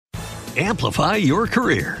Amplify your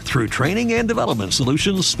career through training and development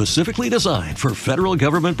solutions specifically designed for federal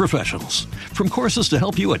government professionals. From courses to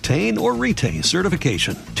help you attain or retain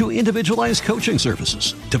certification, to individualized coaching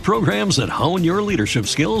services, to programs that hone your leadership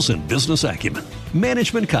skills and business acumen,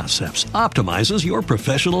 Management Concepts optimizes your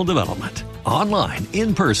professional development. Online,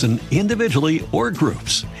 in person, individually, or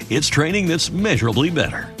groups, it's training that's measurably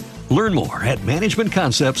better. Learn more at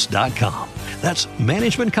managementconcepts.com. That's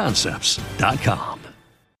managementconcepts.com.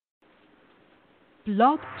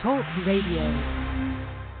 Blog Talk Radio.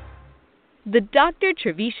 The Dr.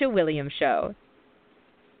 Trevicia Williams Show.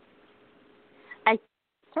 A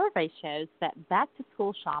survey shows that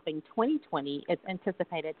back-to-school shopping 2020 is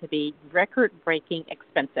anticipated to be record-breaking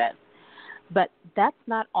expensive. But that's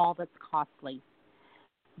not all that's costly.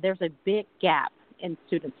 There's a big gap in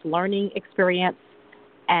students' learning experience,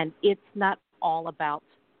 and it's not all about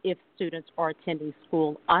if students are attending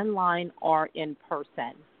school online or in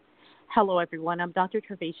person. Hello, everyone. I'm Dr.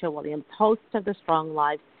 Trevicia Williams, host of the Strong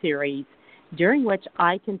Life series, during which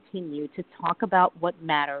I continue to talk about what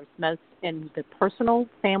matters most in the personal,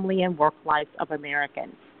 family, and work lives of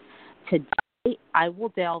Americans. Today, I will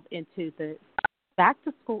delve into the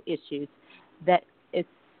back-to-school issues that is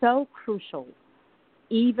so crucial.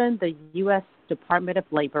 Even the U.S. Department of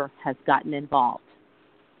Labor has gotten involved.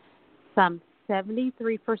 Some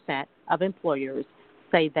 73% of employers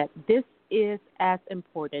say that this is as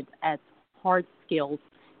important as hard skills,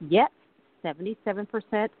 yet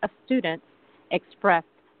 77% of students express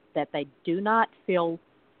that they do not feel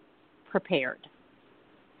prepared.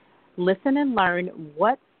 Listen and learn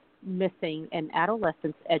what's missing in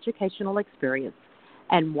adolescents' educational experience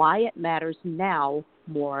and why it matters now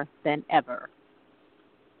more than ever.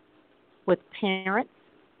 With parents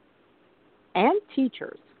and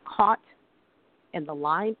teachers caught in the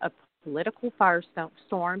line of political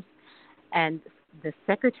firestorms, and the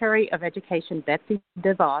Secretary of Education, Betsy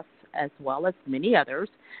DeVos, as well as many others,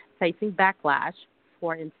 facing backlash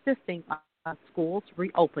for insisting on schools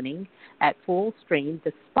reopening at full stream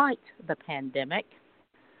despite the pandemic,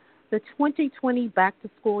 the 2020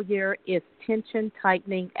 back-to-school year is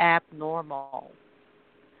tension-tightening abnormal.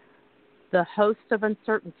 The host of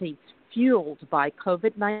uncertainties fueled by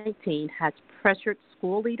COVID-19 has pressured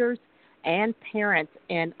school leaders and parents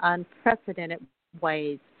in unprecedented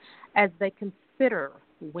ways as they consider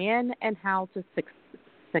when and how to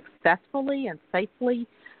successfully and safely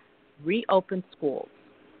reopen schools.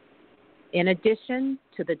 In addition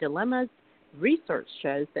to the dilemmas, research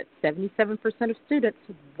shows that 77% of students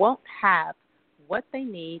won't have what they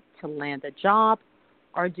need to land a job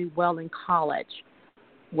or do well in college,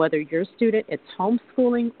 whether your student is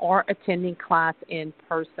homeschooling or attending class in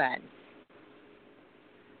person.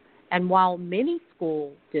 And while many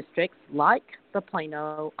school districts, like the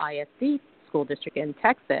Plano ISD School District in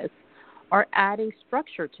Texas, are adding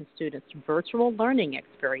structure to students' virtual learning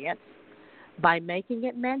experience by making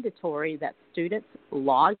it mandatory that students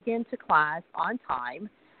log into class on time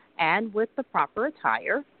and with the proper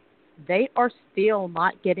attire, they are still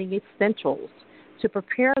not getting essentials to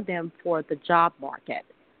prepare them for the job market,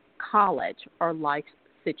 college, or life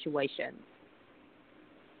situations.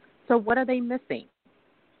 So what are they missing?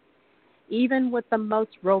 Even with the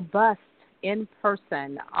most robust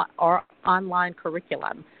in-person or online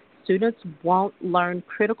curriculum, students won't learn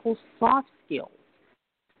critical soft skills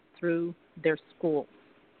through their schools.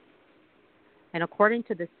 And according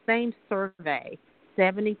to the same survey,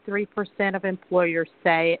 73% of employers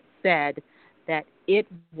said that it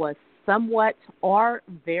was somewhat or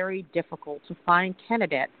very difficult to find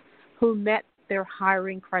candidates who met their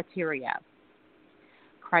hiring criteria.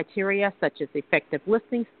 Criteria such as effective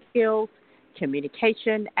listening skills,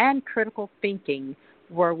 communication, and critical thinking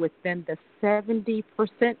were within the 70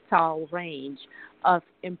 percentile range of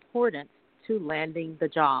importance to landing the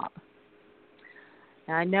job.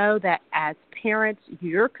 Now, I know that as parents,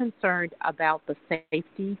 you're concerned about the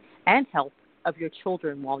safety and health of your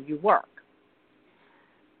children while you work.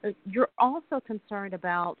 You're also concerned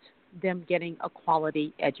about them getting a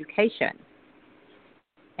quality education.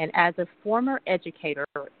 And as a former educator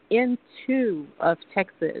in 2 of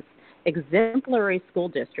Texas' exemplary school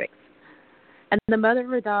districts, and the mother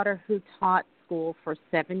of a daughter who taught school for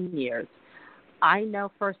 7 years, I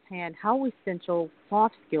know firsthand how essential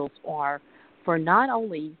soft skills are for not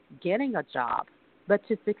only getting a job, but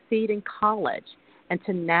to succeed in college and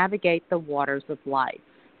to navigate the waters of life.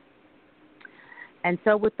 And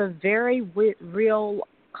so with the very real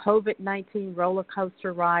COVID-19 roller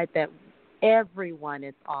coaster ride that everyone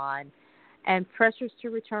is on and pressures to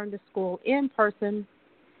return to school in person,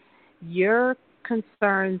 your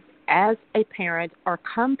concerns as a parent are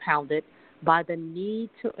compounded by the need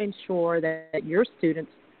to ensure that your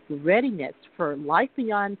students' readiness for life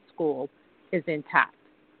beyond school is intact.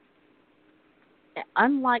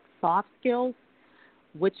 Unlike soft skills,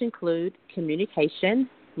 which include communication,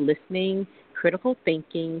 listening, critical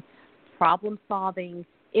thinking, problem solving,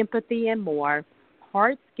 empathy, and more,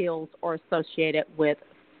 hard skills are associated with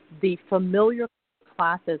the familiar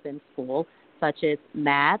classes in school, such as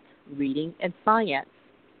math, reading, and science.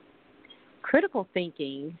 Critical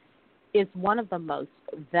thinking is one of the most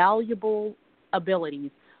valuable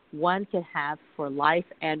abilities one can have for life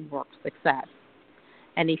and work success.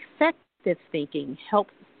 And effective thinking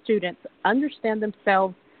helps students understand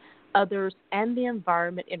themselves, others, and the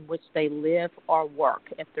environment in which they live or work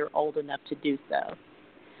if they're old enough to do so.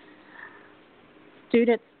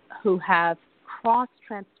 Students who have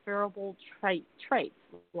cross-transferable traits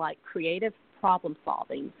like creative problem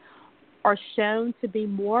solving are shown to be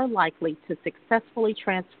more likely to successfully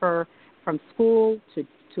transfer from school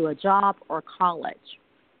to a job or college.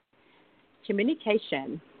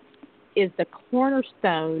 Communication is the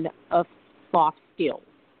cornerstone of soft skills.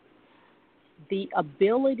 The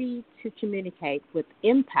ability to communicate with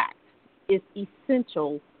impact is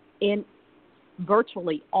essential in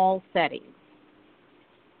virtually all settings.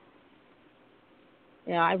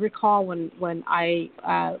 I recall when I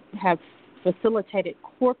have facilitated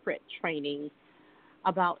corporate training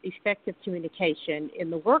about effective communication in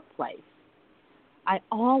the workplace, I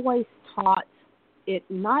always taught it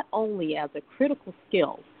not only as a critical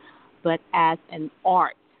skill, but as an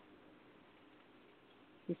art.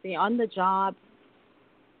 You see, on the job,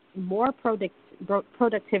 more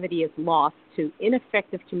productivity is lost to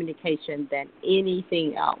ineffective communication than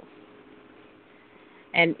anything else.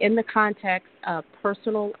 And in the context of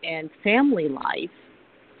personal and family life,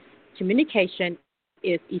 communication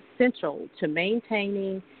is essential to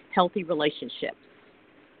maintaining healthy relationships.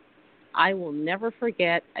 I will never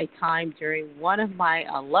forget a time during one of my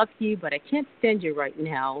I love you, but I can't stand you right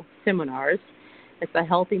now seminars. It's a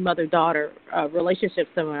healthy mother-daughter relationship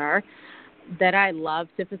seminar that I love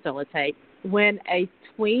to facilitate, when a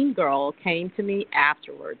tween girl came to me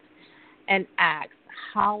afterwards and asked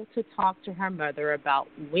how to talk to her mother about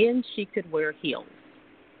when she could wear heels.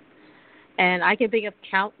 And I can think of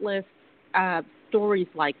countless stories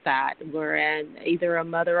like that, wherein either a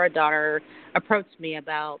mother or daughter approached me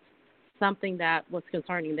about something that was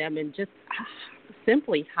concerning them and just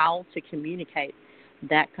simply how to communicate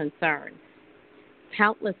that concern.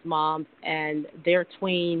 Countless moms and their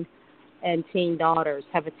tween and teen daughters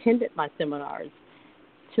have attended my seminars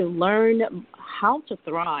to learn how to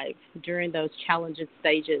thrive during those challenging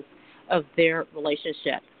stages of their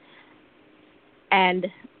relationship. And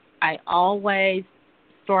I always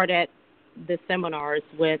started the seminars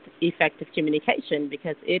with effective communication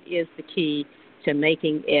because it is the key to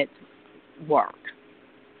making it work.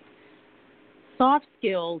 Soft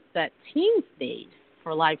skills that teens need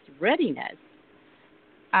for life's readiness.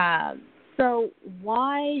 So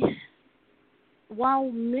while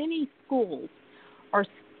many schools are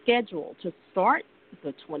scheduled to start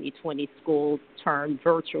the 2020 school term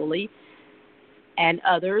virtually, and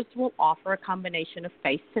others will offer a combination of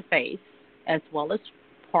face-to-face as well as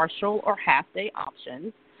partial or half-day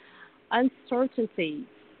options, uncertainty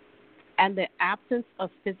and the absence of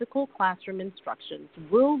physical classroom instructions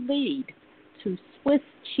will lead to Swiss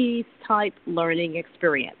cheese-type learning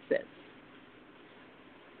experiences.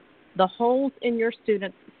 The holes in your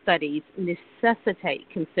students' studies necessitate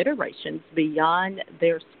considerations beyond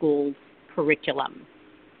their school's curriculum.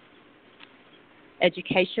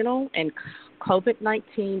 Educational and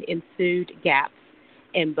COVID-19 ensued gaps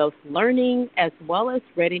in both learning as well as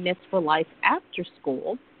readiness for life after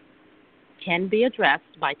school can be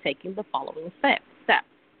addressed by taking the following steps.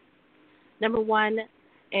 Number one,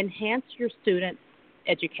 enhance your students'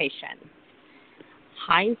 education.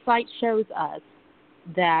 Hindsight shows us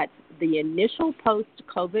that the initial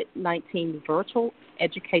post-COVID-19 virtual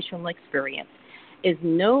educational experience is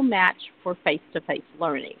no match for face-to-face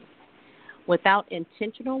learning. Without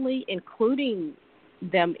intentionally including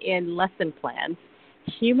them in lesson plans,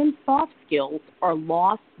 human soft skills are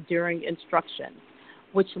lost during instruction,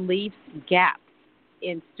 which leaves gaps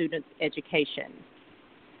in students' education.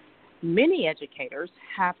 Many educators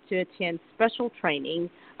have to attend special training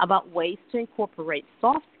about ways to incorporate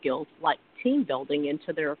soft skills like team building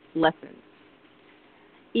into their lessons.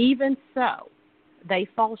 Even so, they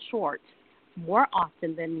fall short more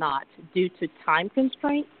often than not due to time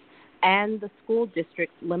constraints and the school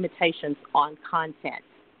district's limitations on content.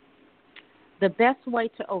 The best way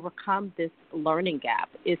to overcome this learning gap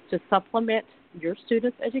is to supplement your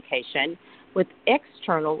students' education with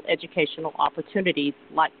external educational opportunities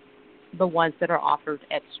like the ones that are offered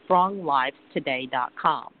at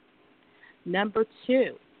stronglifetoday.com. Number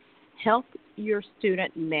 2, help your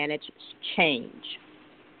student manage change.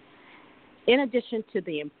 In addition to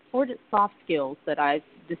the important soft skills that I've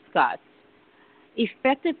discussed,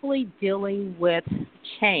 effectively dealing with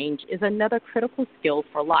change is another critical skill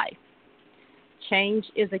for life. Change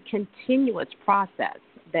is a continuous process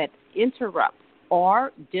that interrupts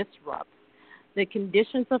or disrupts the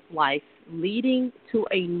conditions of life, leading to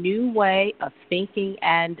a new way of thinking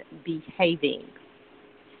and behaving.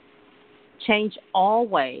 Change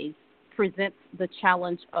always presents the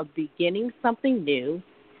challenge of beginning something new,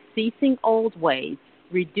 ceasing old ways,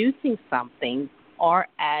 reducing something, or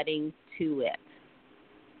adding to it.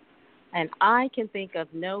 And I can think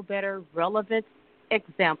of no better relevant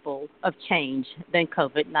example of change than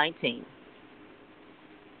COVID-19.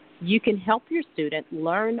 You can help your student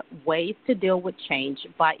learn ways to deal with change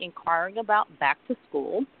by inquiring about back to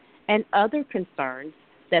school and other concerns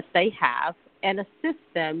that they have and assist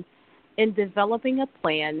them in developing a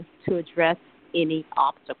plan to address any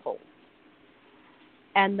obstacles.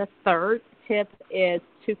 And the third tip is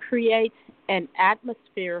to create an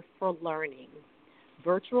atmosphere for learning.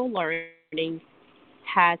 Virtual learning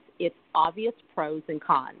has its obvious pros and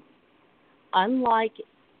cons. Unlike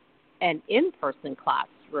an in-person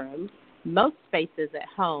classroom, most spaces at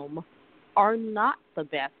home are not the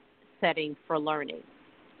best setting for learning.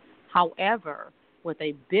 However, with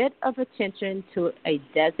a bit of attention to a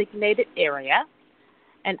designated area,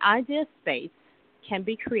 an ideal space can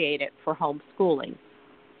be created for homeschooling,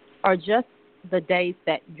 or just the days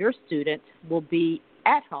that your student will be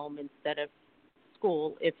at home instead of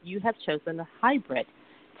school if you have chosen a hybrid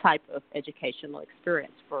type of educational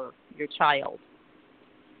experience for your child.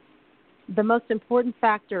 The most important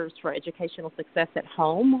factors for educational success at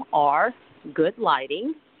home are good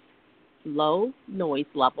lighting, low noise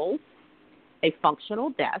levels, a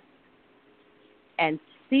functional desk, and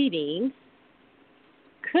seating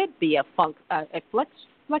could be a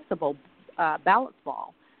flexible balance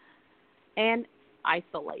ball, and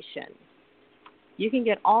isolation. You can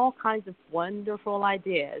get all kinds of wonderful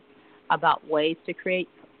ideas about ways to create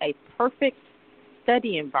a perfect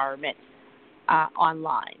study environment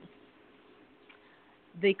online.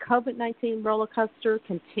 The COVID-19 roller coaster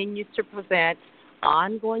continues to present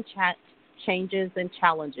ongoing changes and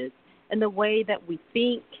challenges in the way that we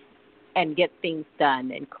think and get things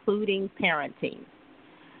done, including parenting.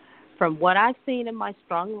 From what I've seen in my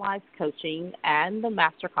Strong Life coaching and the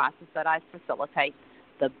master classes that I facilitate,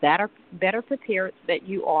 the better prepared that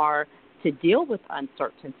you are to deal with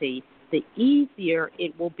uncertainty, the easier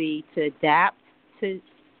it will be to adapt to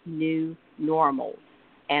new normals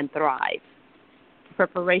and thrive.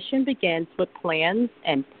 Preparation begins with plans,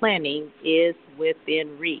 and planning is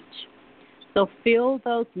within reach. So fill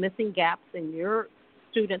those missing gaps in your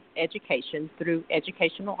students' education through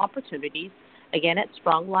educational opportunities, again at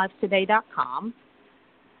stronglifetoday.com.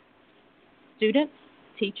 Students,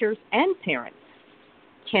 teachers, and parents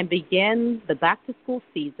can begin the back-to-school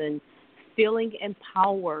season feeling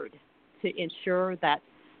empowered to ensure that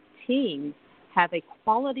teens have a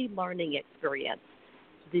quality learning experience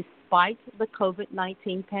despite the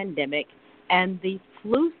COVID-19 pandemic and the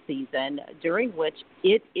flu season, during which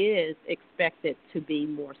it is expected to be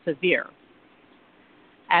more severe.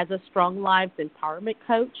 As a Strong Lives empowerment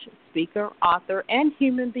coach, speaker, author, and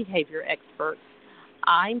human behavior expert,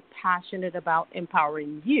 I'm passionate about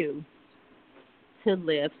empowering you to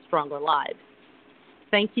live stronger lives.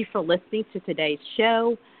 Thank you for listening to today's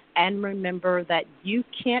show, and remember that you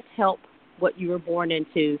can't help what you were born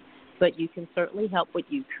into, but you can certainly help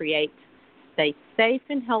what you create. Stay safe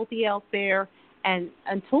and healthy out there, and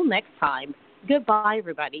until next time, goodbye,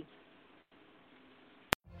 everybody.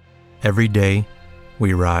 Every day,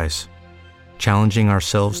 we rise, challenging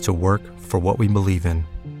ourselves to work for what we believe in.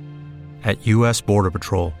 At U.S. Border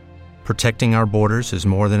Patrol, protecting our borders is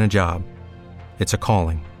more than a job. It's a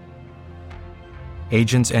calling.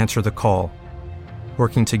 Agents answer the call,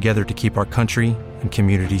 working together to keep our country and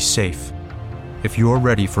communities safe. If you're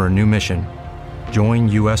ready for a new mission, join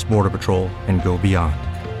U.S. Border Patrol and go beyond.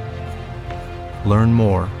 Learn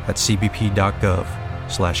more at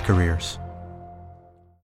cbp.gov/careers.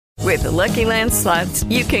 With the Lucky Land Slots,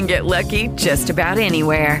 you can get lucky just about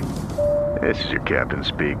anywhere. This is your captain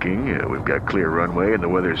speaking. We've got clear runway and the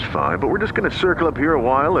weather's fine, but we're just going to circle up here a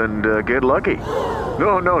while and get lucky.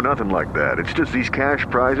 No, nothing like that. It's just these cash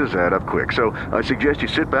prizes add up quick. So I suggest you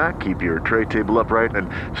sit back, keep your tray table upright, and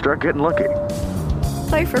start getting lucky.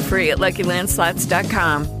 Play for free at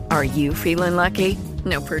LuckyLandSlots.com. Are you feeling lucky?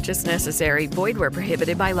 No purchase necessary. Void where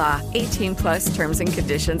prohibited by law. 18+ terms and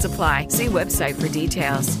conditions apply. See website for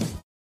details.